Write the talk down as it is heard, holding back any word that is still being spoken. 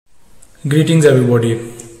Greetings everybody.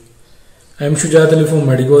 I am Shujaat from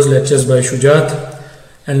Medicos lectures by Shujaat,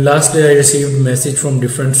 and last day I received message from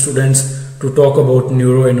different students to talk about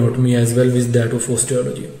neuroanatomy as well with that of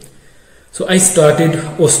osteology. So I started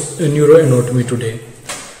neuroanatomy today.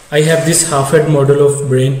 I have this half-head model of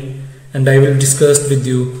brain and I will discuss with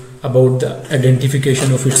you about the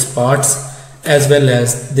identification of its parts as well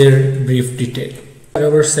as their brief detail.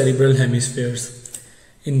 Our cerebral hemispheres.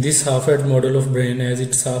 In this half-head model of brain, as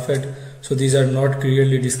it's half-head, so these are not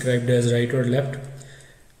clearly described as right or left,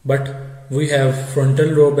 but we have frontal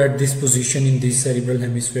lobe at this position in these cerebral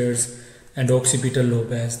hemispheres and occipital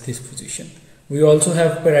lobe as this position. We also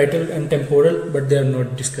have parietal and temporal, but they are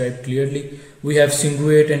not described clearly. We have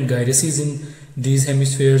cingulate and gyraces in these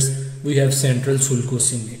hemispheres. We have central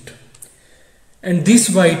sulcocingulate. And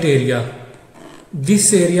this white area,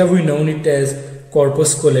 we know it as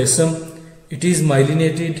corpus callosum. It is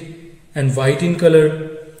myelinated and white in color,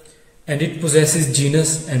 and it possesses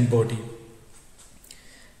genus and body.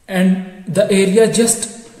 And the area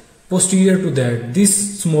just posterior to that,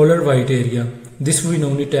 this smaller white area, this we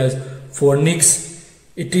know it as fornix.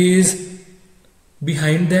 It is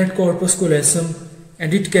behind that corpus callosum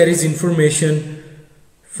and it carries information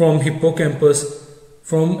from hippocampus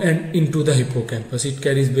from and into the hippocampus. It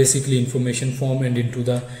carries basically information from and into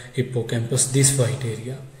the hippocampus, this white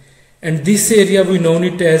area. And this area we know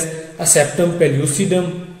it as a septum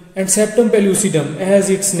pellucidum, and septum pellucidum, as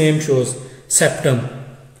its name shows, septum.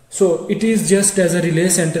 So it is just as a relay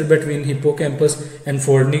center between hippocampus and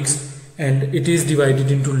fornix, and it is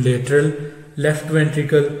divided into lateral, left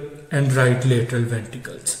ventricle and right lateral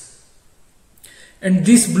ventricles. And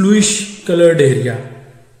this bluish colored area,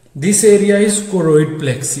 this area is choroid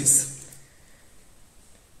plexus,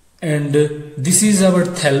 and this is our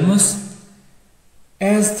thalamus.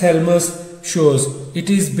 As thalamus shows, it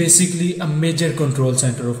is basically a major control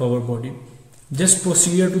center of our body. Just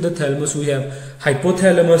posterior to the thalamus we have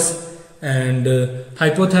hypothalamus, and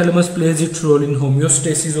hypothalamus plays its role in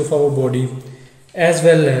homeostasis of our body, as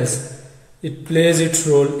well as it plays its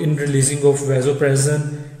role in releasing of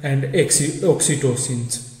vasopressin and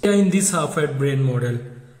oxytocins. In this half-head brain model,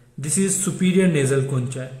 this is superior nasal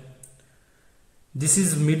conchae, this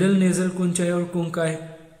is middle nasal conchae or conchae,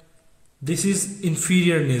 this is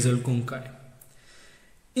inferior nasal conchae.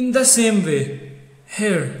 In the same way,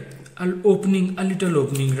 here a little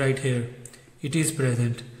opening right here, it is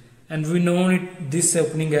present, and we know this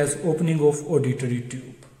opening as opening of auditory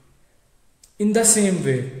tube. In the same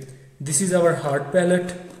way, this is our hard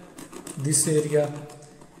palate, this area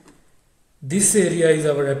is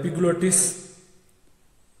our epiglottis,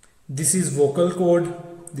 this is vocal cord,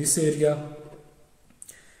 this area,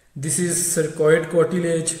 this is cercoid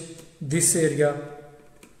cartilage, this area,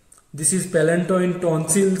 this is palantoin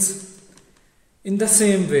tonsils. In the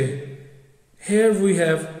same way, here we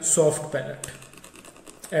have soft palate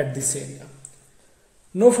at this area.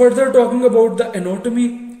 Now further talking about the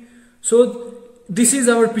anatomy, so this is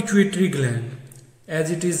our pituitary gland, as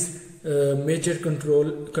it is major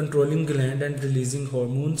controlling gland and releasing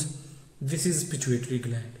hormones. This is pituitary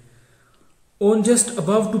gland. On just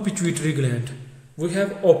above to pituitary gland, we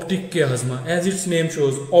have optic chiasma, as its name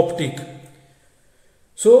shows, optic.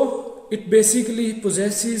 So it basically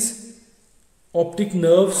possesses optic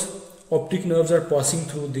nerves. Optic nerves are passing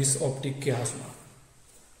through this optic chiasma.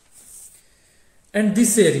 And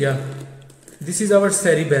this area, this is our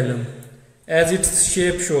cerebellum, as its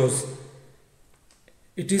shape shows,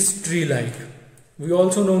 it is tree-like. We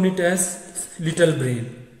also know it as little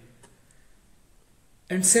brain.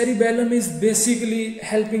 And cerebellum is basically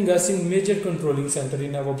helping us in major controlling center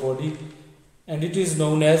in our body, and it is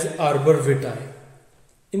known as arbor vitae.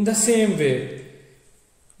 In the same way,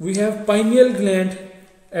 we have pineal gland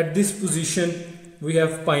at this position. We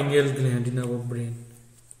have pineal gland in our brain.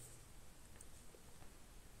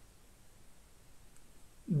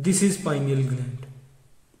 This is pineal gland.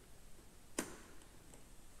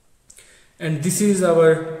 And this is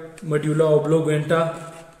our medulla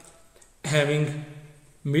oblongata, having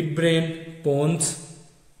midbrain, pons,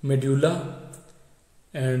 medulla,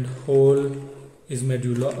 and whole is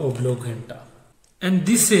medulla oblongata. And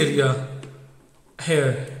this area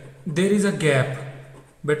here, there is a gap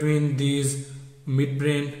between these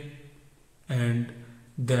midbrain and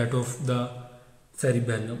that of the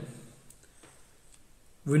cerebellum.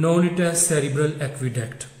 We know it as cerebral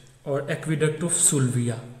aqueduct or aqueduct of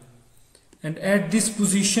Sulvia. And at this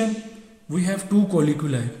position we have two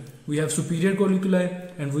colliculi. We have superior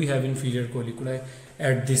colliculi and we have inferior colliculi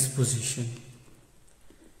at this position.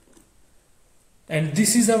 And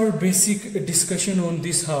this is our basic discussion on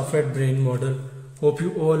this half-head brain model. Hope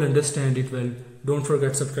you all understand it well. Don't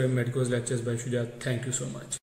forget subscribe Medicos lectures by Shujaat. Thank you so much.